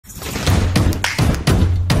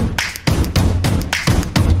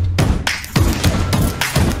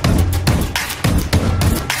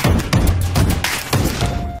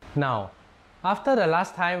Now, after the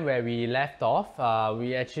last time where we left off,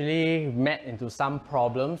 we actually met into some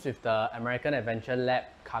problems with the American Adventure Lab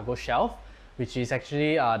cargo shelf, which is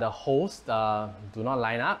actually the holes do not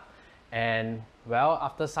line up. And well,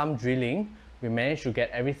 after some drilling, we managed to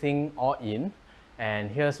get everything all in.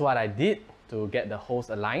 And here's what I did to get the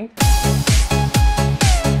holes aligned.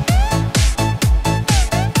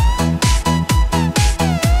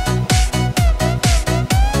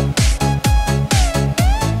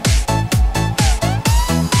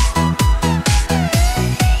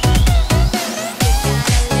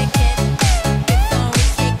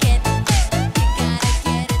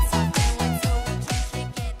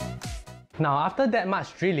 Now, after that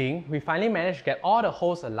much drilling, we finally managed to get all the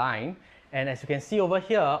holes aligned. And as you can see over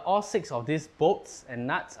here, all 6 of these bolts and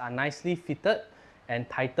nuts are nicely fitted and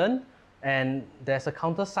tightened. And there's a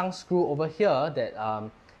countersunk screw over here that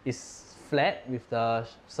is flat with the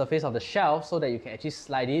surface of the shelf so that you can actually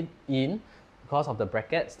slide it in because of the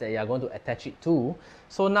brackets that you are going to attach it to.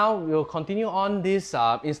 So now we'll continue on this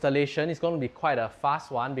installation. It's going to be quite a fast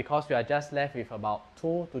one because we are just left with about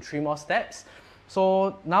 2 to 3 more steps.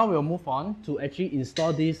 So now we'll move on to actually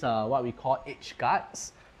install these what we call edge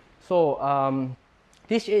guards. So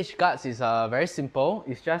this edge guards is very simple.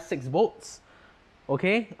 It's just 6 bolts.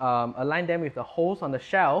 Okay, align them with the holes on the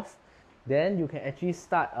shelf. Then you can actually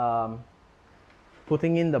start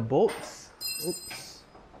putting in the bolts. Oops.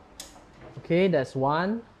 Okay, that's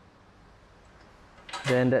 1.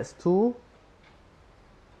 Then that's 2,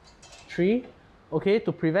 3. Okay,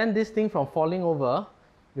 to prevent this thing from falling over,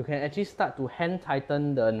 you can actually start to hand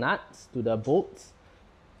tighten the nuts to the bolts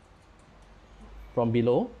from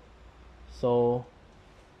below. So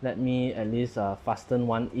let me at least fasten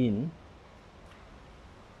one in.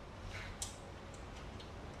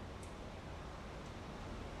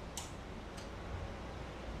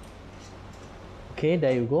 Okay,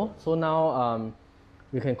 there you go. So now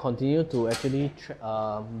we can continue to actually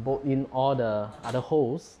bolt in all the other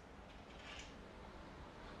holes.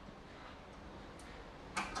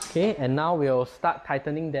 Okay, and now we'll start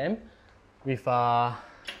tightening them with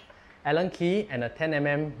Allen key and a 10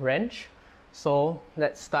 mm wrench. So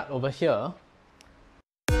let's start over here.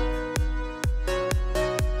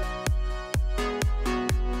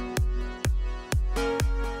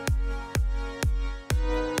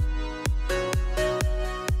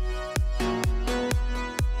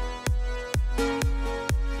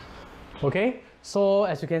 Okay, so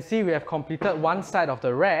as you can see, we have completed one side of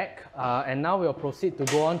the rack, and now we'll proceed to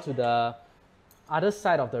go on to the other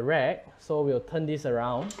side of the rack. So we'll turn this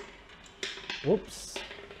around. Oops.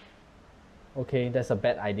 Okay, that's a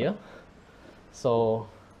bad idea. So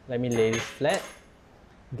let me lay this flat,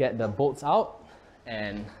 get the bolts out,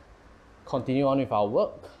 and continue on with our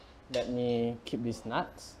work. Let me keep these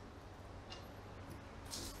nuts.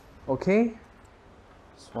 Okay,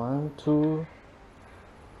 it's 1, 2.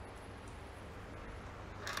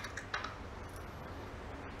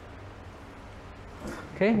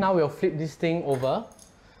 Okay, now we'll flip this thing over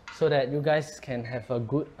so that you guys can have a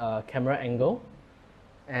good camera angle.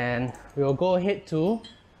 And we'll go ahead to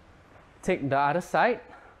take the other side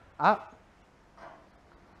up.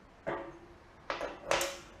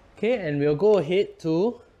 Okay, and we'll go ahead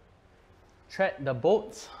to thread the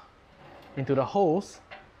bolts into the holes.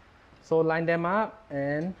 So line them up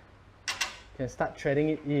and you can start threading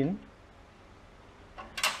it in.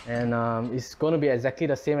 And it's going to be exactly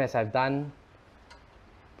the same as I've done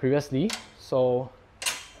previously, so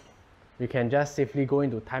we can just safely go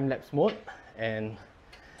into time-lapse mode and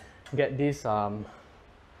get these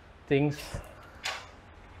things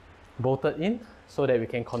bolted in so that we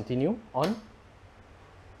can continue on.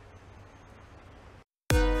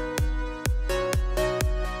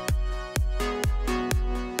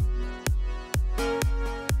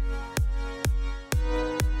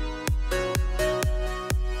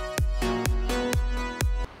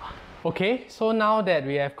 Okay, so now that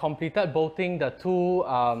we have completed bolting the 2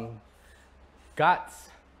 guards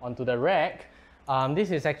onto the rack,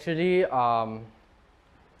 this is actually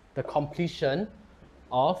the completion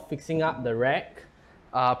of fixing up the rack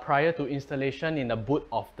prior to installation in the boot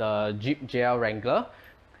of the Jeep JL Wrangler.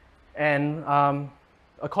 And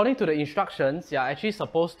according to the instructions, you're actually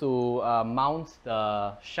supposed to mount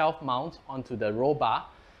the shelf mount onto the roll bar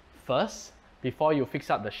first before you fix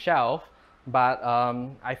up the shelf. But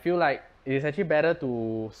I feel like it is actually better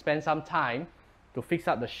to spend some time to fix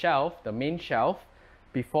up the shelf, the main shelf,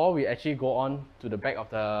 before we actually go on to the back of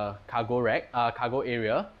the cargo rack, cargo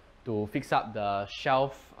area to fix up the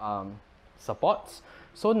shelf supports.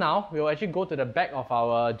 So now we'll actually go to the back of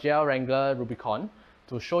our JL Wrangler Rubicon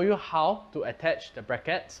to show you how to attach the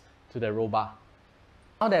brackets to the roll bar.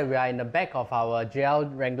 Now that we are in the back of our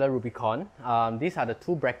JL Wrangler Rubicon, these are the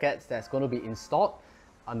two brackets that's going to be installed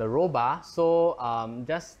on the roll bar. So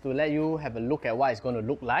just to let you have a look at what it's going to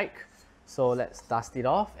look like. So let's dust it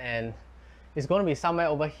off, and it's going to be somewhere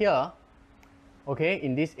over here, okay,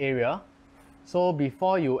 in this area. So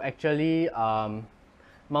before you actually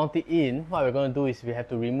mount it in, what we're going to do is we have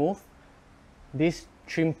to remove this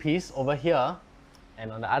trim piece over here,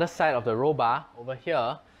 and on the other side of the roll bar over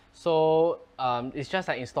here. So it's just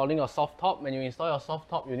like installing a soft top. When you install your soft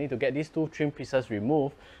top, you need to get these two trim pieces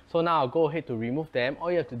removed. So now I'll go ahead to remove them.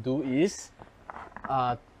 All you have to do is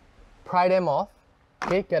pry them off.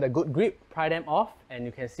 Okay, get a good grip, pry them off, and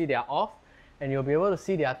you can see they are off. And you'll be able to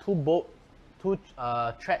see there are two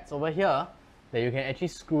threads over here that you can actually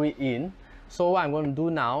screw it in. So what I'm going to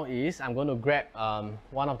do now is I'm going to grab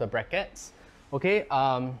one of the brackets. Okay,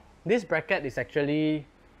 this bracket is actually,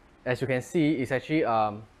 as you can see, is actually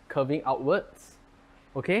curving outwards.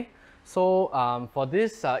 Okay, so for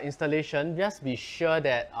this installation, just be sure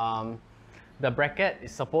that the bracket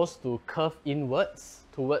is supposed to curve inwards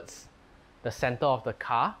towards the center of the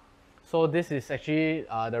car. So this is actually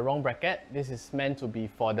the wrong bracket. This is meant to be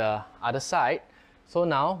for the other side. So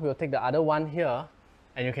now we'll take the other one here,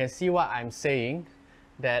 and you can see what I'm saying,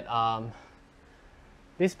 that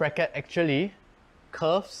this bracket actually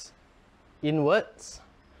curves inwards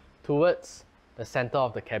towards the center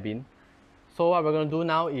of the cabin. So what we're going to do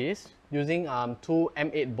now is, using two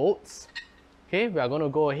M8 bolts, okay, we are going to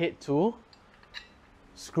go ahead to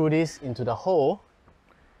screw this into the hole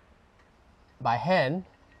by hand.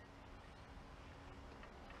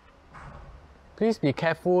 Please be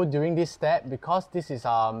careful during this step because this is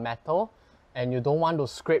metal and you don't want to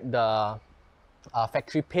scrape the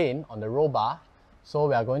factory paint on the roll bar. So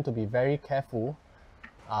we are going to be very careful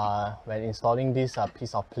when installing this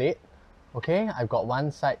piece of plate. Okay, I've got one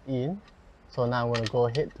side in, so now I'm going to go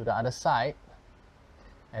ahead to the other side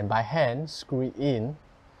and by hand screw it in.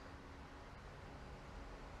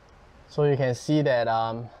 So you can see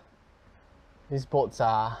that these bolts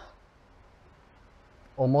are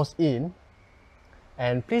almost in,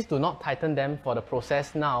 and please do not tighten them for the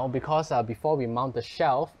process now, because before we mount the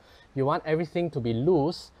shelf, you want everything to be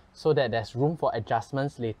loose so that there's room for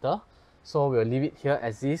adjustments later. So we'll leave it here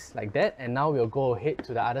as is, like that, and now we'll go ahead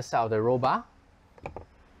to the other side of the roll bar.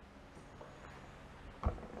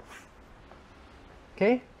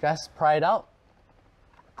 Okay, just pry it out.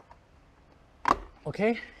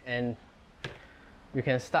 Okay, and you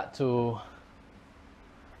can start to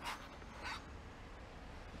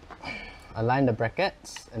align the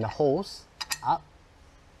brackets and the holes up.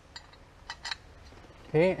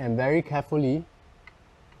 Okay, and very carefully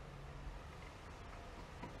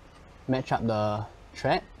match up the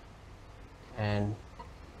thread and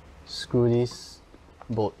screw this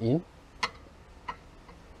bolt in.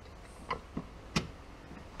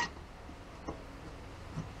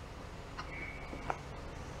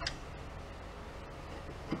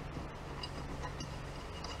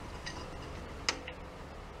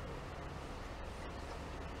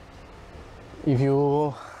 If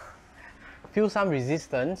you feel some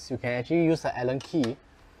resistance, you can actually use the Allen key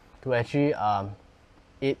to actually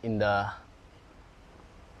aid in the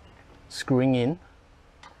screwing in.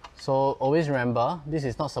 So always remember, this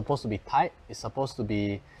is not supposed to be tight, it's supposed to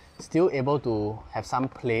be still able to have some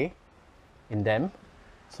play in them.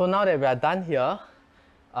 So now that we are done here,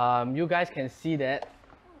 you guys can see that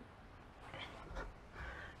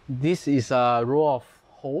this is a row of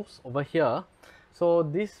holes over here. So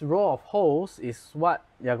this row of holes is what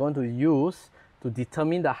you're going to use to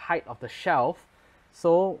determine the height of the shelf.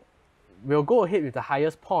 So we'll go ahead with the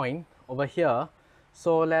highest point over here.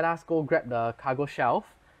 So let us go grab the cargo shelf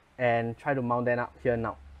and try to mount that up here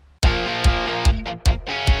now.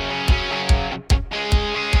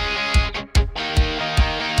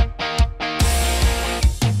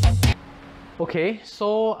 Okay,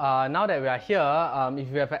 so now that we are here,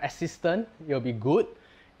 if you have an assistant, it'll be good.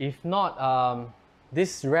 If not,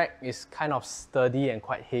 this rack is kind of sturdy and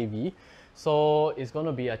quite heavy, so it's going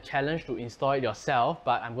to be a challenge to install it yourself,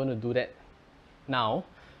 but I'm going to do that now.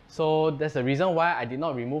 So that's the reason why I did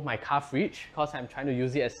not remove my car fridge, because I'm trying to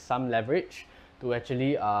use it as some leverage to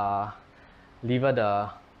actually lever the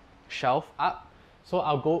shelf up. So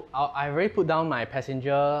I've already put down my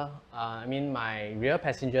my rear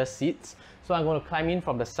passenger seats. So I'm going to climb in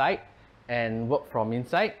from the side and work from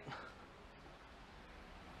inside.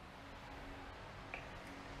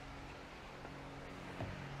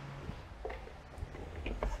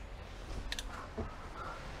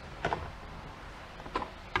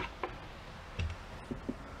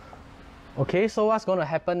 Okay, so what's going to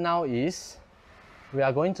happen now is we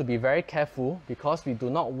are going to be very careful because we do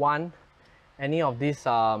not want any of this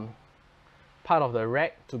part of the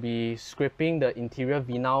rack to be scraping the interior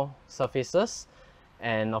vinyl surfaces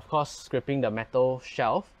and of course scraping the metal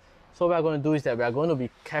shelf. So what we are going to do is that we are going to be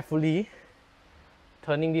carefully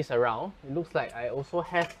turning this around. It looks like I also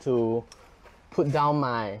have to put down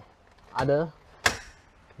my other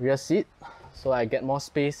rear seat so I get more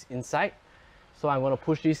space inside. So I'm going to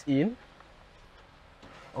push this in,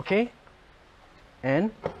 okay,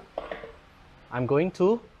 and I'm going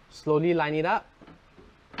to slowly line it up.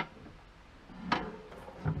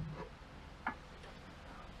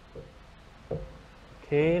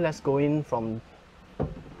 Okay, let's go in from,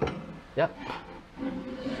 yep.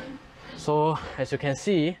 So as you can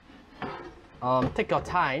see, take your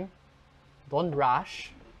time, don't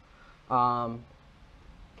rush,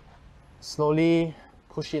 slowly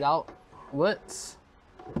push it outwards.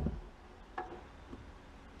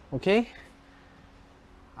 Okay,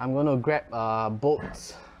 I'm going to grab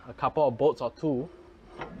bolts, a couple of bolts or two,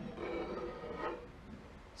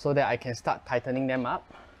 so that I can start tightening them up.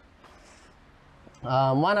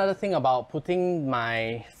 One other thing about putting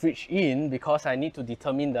my fridge in, because I need to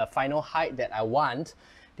determine the final height that I want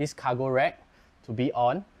this cargo rack to be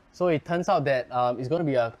on. So it turns out that it's going to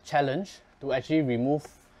be a challenge to actually remove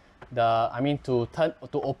the,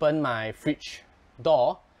 to open my fridge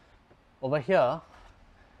door. Over here,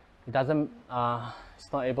 it doesn't,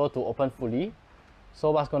 it's not able to open fully.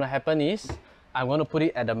 So what's going to happen is, I'm going to put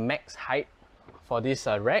it at the max height for this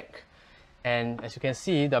rack. And as you can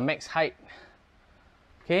see, the max height,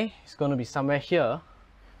 okay, it's going to be somewhere here.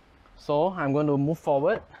 So I'm going to move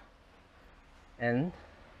forward and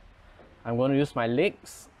I'm going to use my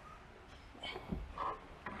legs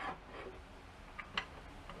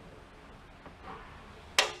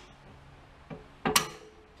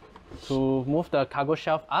to move the cargo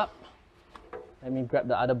shelf up. Let me grab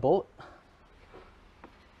the other bolt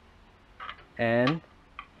and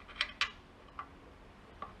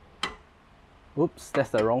oops, that's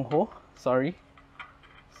the wrong hole, sorry.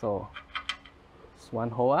 So it's one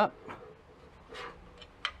hole up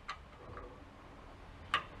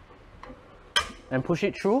and push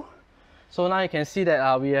it through. So now you can see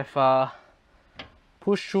that we have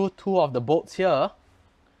pushed through two of the bolts here.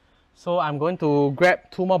 So I'm going to grab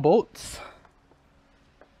two more bolts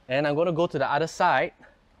and I'm going to go to the other side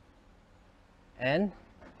and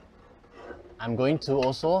I'm going to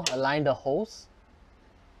also align the holes.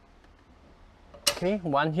 Okay,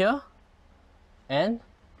 one here and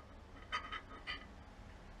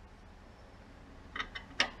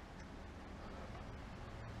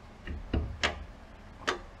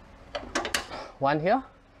one here.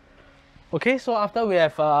 Okay, so after we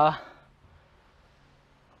have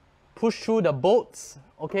pushed through the bolts,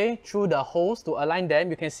 okay, through the holes to align them,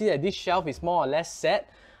 you can see that this shelf is more or less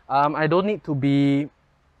set. I don't need to be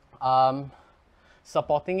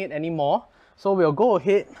supporting it anymore. So we'll go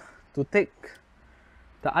ahead to take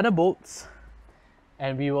the other bolts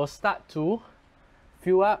and we will start to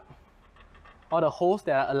fill up all the holes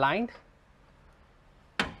that are aligned.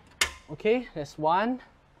 Okay, there's one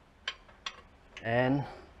and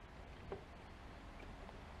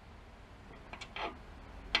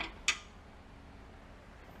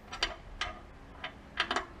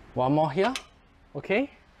one more here. Okay,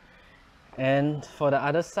 and for the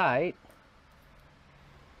other side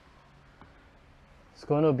it's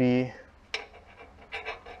going to be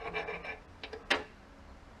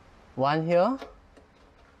one here.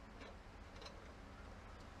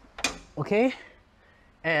 Okay,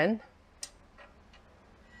 and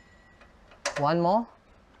one more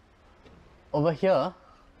over here.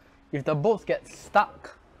 If the bolts get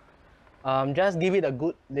stuck, just give it a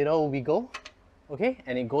good little wiggle, okay,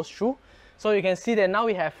 and it goes through. So you can see that now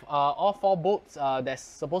we have all four bolts that's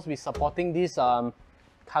supposed to be supporting this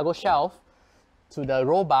cargo shelf to the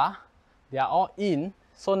roll bar. They are all in.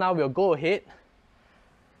 So now we'll go ahead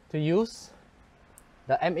to use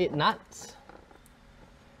the M8 nuts,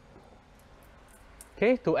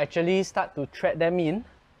 okay, to actually start to thread them in.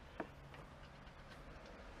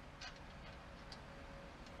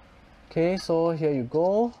 Okay, so here you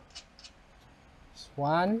go. It's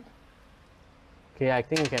one. Okay, I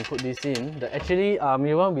think we can put this in. Actually,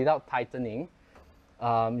 even without tightening,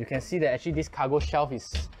 you can see that actually this cargo shelf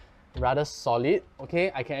is rather solid.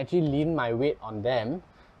 Okay, I can actually lean my weight on them.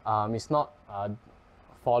 It's not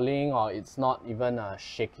falling or it's not even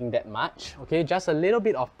shaking that much. Okay, just a little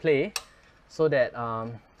bit of play so that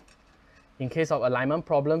in case of alignment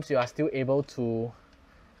problems, you are still able to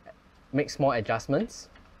make small adjustments.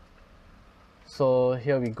 So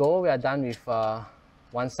here we go, we are done with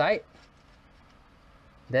one side.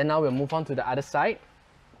 Then now we'll move on to the other side.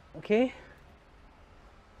 Okay.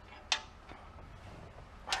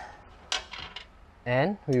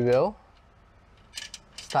 And we will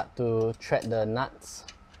start to thread the nuts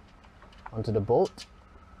onto the bolt.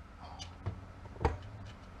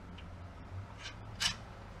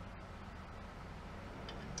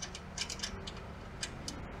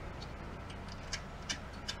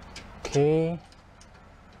 Okay,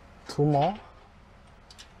 2 more.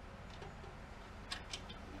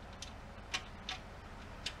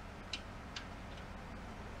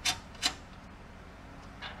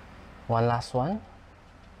 One last one.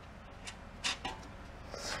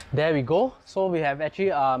 There we go. So we have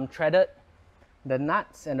actually threaded the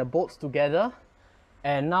nuts and the bolts together.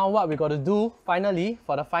 And now what we got to do finally,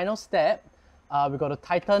 for the final step, we got to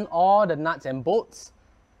tighten all the nuts and bolts,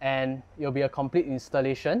 and it'll be a complete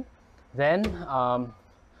installation. Then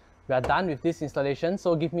we are done with this installation.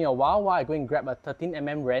 So give me a while I go and grab a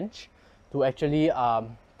 13mm wrench to actually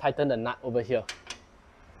tighten the nut over here.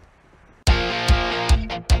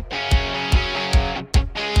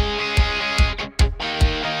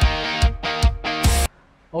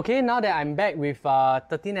 Okay, now that I'm back with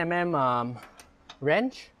 13mm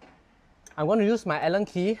wrench, I'm going to use my Allen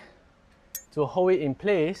key to hold it in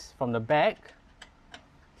place from the back.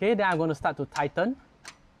 Okay, then I'm going to start to tighten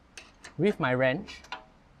with my wrench.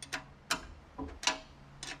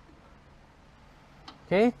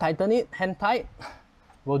 Okay, tighten it, hand tight,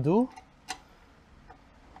 will do.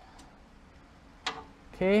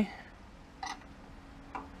 Okay.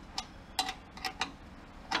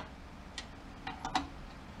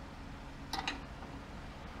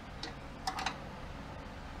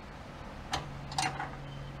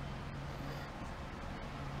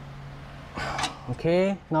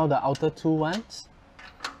 Okay, now the outer 2 ones.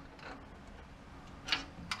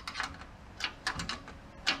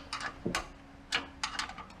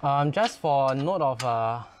 Just for a note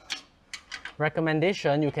of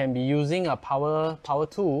recommendation, you can be using a power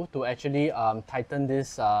tool to actually tighten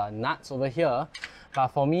these nuts over here. But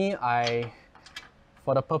for me,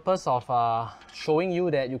 for the purpose of showing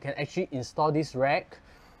you that you can actually install this rack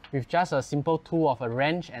with just a simple tool of a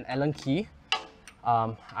wrench and Allen key,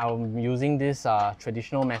 I'm using this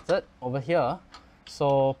traditional method over here.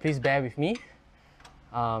 So please bear with me.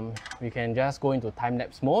 We can just go into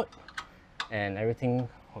time-lapse mode and everything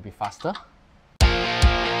will be faster.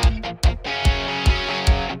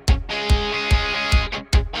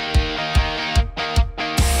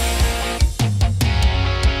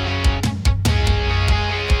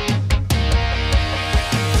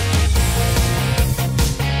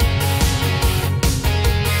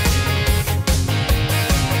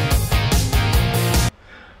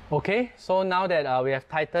 Okay, so now that we have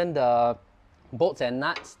tightened the bolts and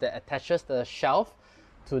nuts that attaches the shelf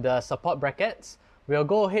to the support brackets, we'll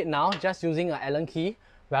go ahead now, just using an Allen key,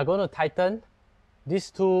 we are going to tighten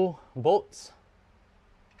these 2 bolts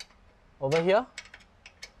over here.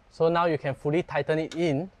 So now you can fully tighten it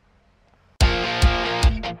in.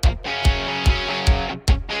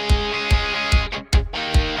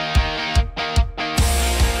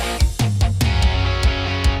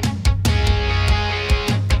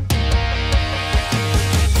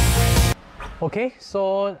 Okay,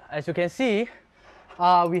 so as you can see,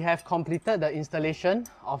 we have completed the installation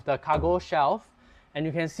of the cargo shelf, and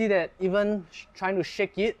you can see that even trying to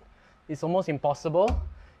shake it is almost impossible.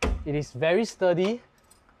 It is very sturdy,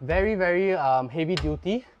 very heavy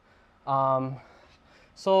duty.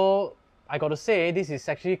 So I got to say, this is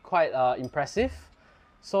actually quite impressive.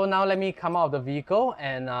 So now let me come out of the vehicle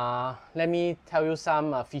and let me tell you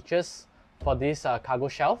some features for this cargo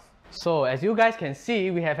shelf. So as you guys can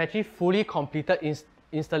see, we have actually fully completed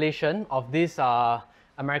installation of this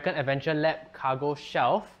American Adventure Lab cargo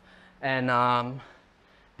shelf, and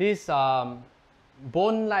this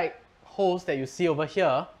bone-like holes that you see over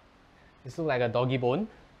here, this looks like a doggy bone.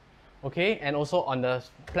 Okay, and also on the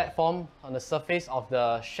platform, on the surface of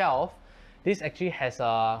the shelf, this actually has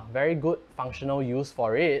a very good functional use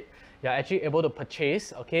for it. You're actually able to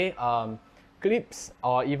purchase, okay, clips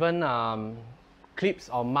or even clips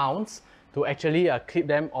or mounts to actually clip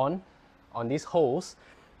them on these holes,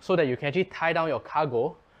 so that you can actually tie down your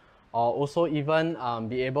cargo, or also even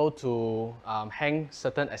be able to hang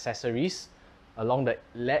certain accessories along the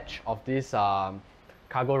ledge of this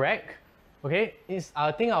cargo rack. Okay,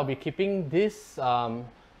 I think I'll be keeping this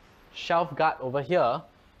shelf guard over here,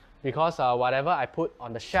 because whatever I put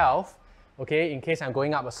on the shelf, okay, in case I'm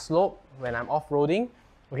going up a slope when I'm off-roading,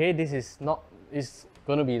 okay, this is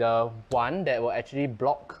going to be the one that will actually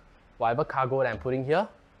block whatever cargo that I'm putting here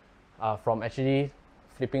from actually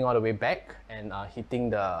flipping all the way back and hitting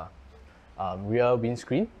the rear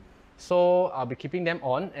windscreen. So I'll be keeping them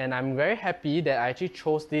on, and I'm very happy that I actually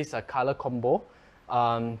chose this color combo,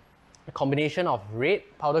 a combination of red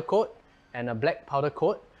powder coat and a black powder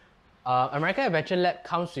coat. American Adventure Lab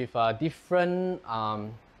comes with different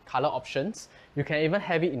color options. You can even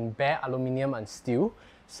have it in bare aluminium and steel.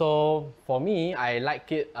 So for me, I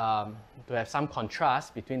like it to have some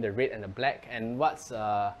contrast between the red and the black. And what's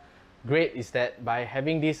great is that by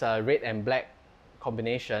having this red and black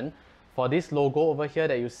combination, for this logo over here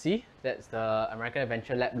that you see, that's the American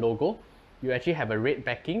Adventure Lab logo, you actually have a red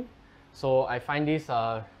backing. So I find this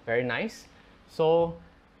very nice. So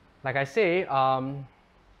like I say,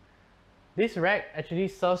 this rack actually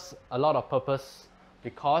serves a lot of purpose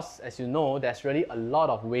because, as you know, there's really a lot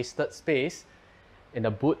of wasted space in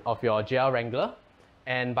the boot of your JL Wrangler.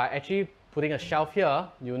 And by actually putting a shelf here,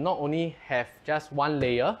 you not only have just one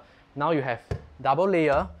layer, now you have double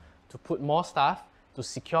layer to put more stuff, to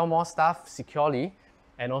secure more stuff securely,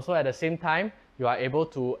 and also at the same time you are able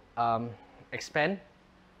to expand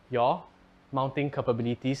your mounting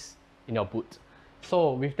capabilities in your boot.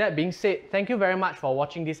 So with that being said, thank you very much for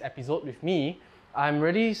watching this episode with me. I'm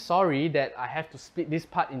really sorry that I have to split this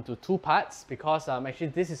part into two parts because actually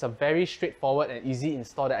this is a very straightforward and easy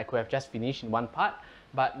install that I could have just finished in one part.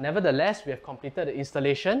 But nevertheless, we have completed the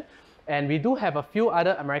installation. And we do have a few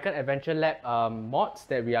other American Adventure Lab mods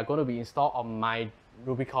that we are going to be installed on my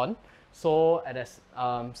Rubicon. So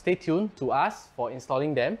stay tuned to us for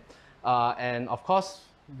installing them. And of course,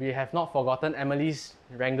 we have not forgotten Emily's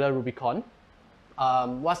Wrangler Rubicon.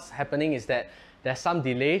 What's happening is that there's some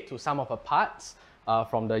delay to some of her parts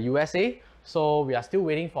from the USA. So we are still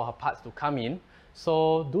waiting for her parts to come in.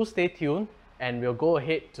 So do stay tuned and we'll go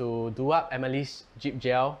ahead to do up Emily's Jeep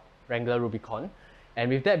JL Wrangler Rubicon. And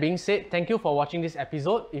with that being said, thank you for watching this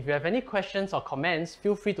episode. If you have any questions or comments,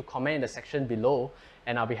 feel free to comment in the section below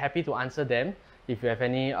and I'll be happy to answer them. If you have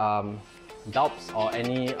any doubts or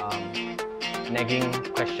any nagging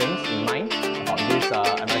questions in mind about this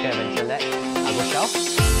American Adventure Lab shelf.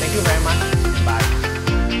 Thank you very much.